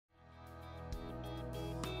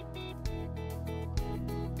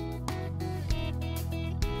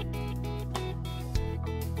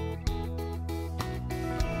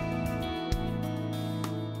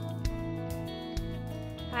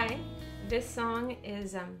This song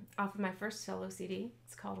is off of my first solo CD.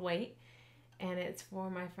 It's called Wait, and it's for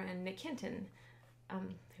my friend Nick Hinton,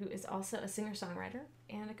 who is also a singer-songwriter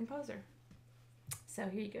and a composer. So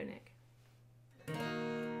here you go, Nick.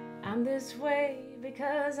 I'm this way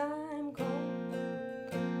because I'm cold,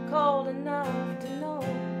 cold enough to know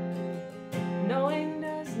knowing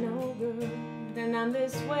does no good. And I'm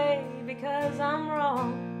this way because I'm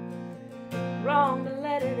wrong, wrong to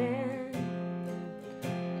let it in,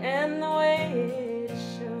 and the way it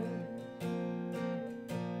should.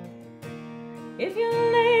 If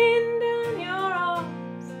you're laying down your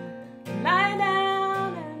arms, lie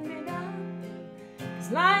down and be done, 'cause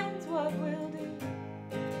lying's what we'll do.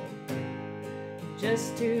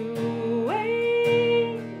 Just to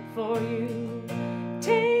wait for you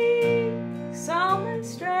takes all my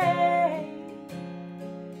strength,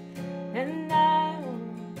 and I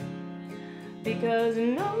won't, because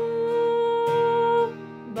nobody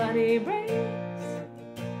breaks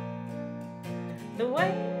the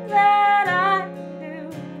way that I do,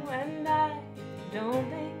 and I don't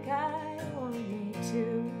think I want me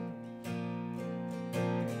to.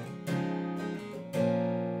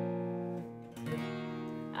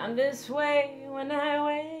 I'm this way when I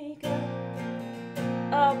wake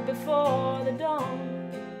up before the dawn.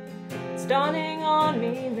 It's dawning on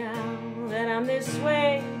me now that I'm this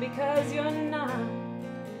way because you're not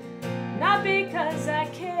because I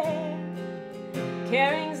care.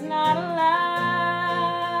 Caring's not allowed.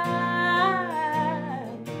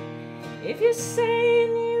 If you're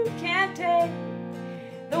saying you can't take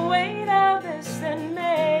the weight of this, then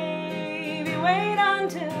maybe wait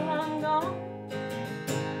until I'm gone.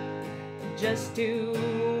 Just to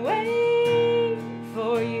wait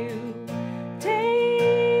for you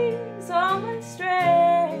takes all my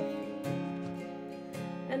strength,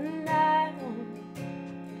 and I won't,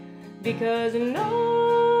 because nobody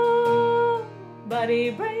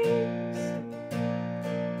breaks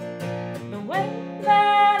the way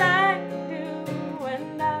that I do,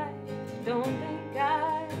 and I don't think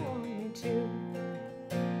I want me to.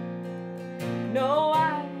 No,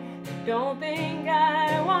 I don't think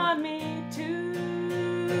I want me to.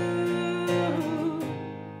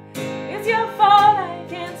 It's your fault I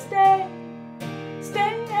can't stay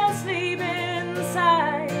asleep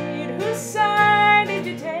inside. Whose side did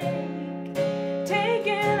you take?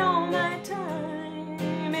 Taking all my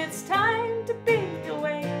time. It's time to be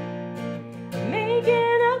awake,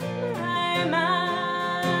 making up my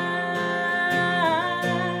mind.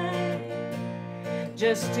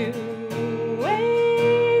 Just to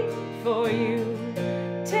wait for you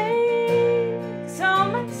takes all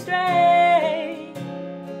my strength,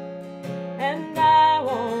 and I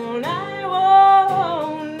won't,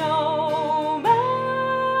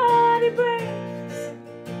 nobody breaks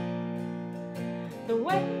the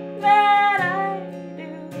way that I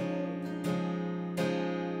do.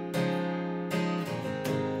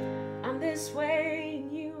 I'm this way,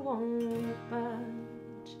 you won't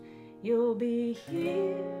budge. You'll be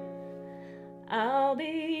here, I'll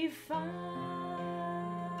be fine.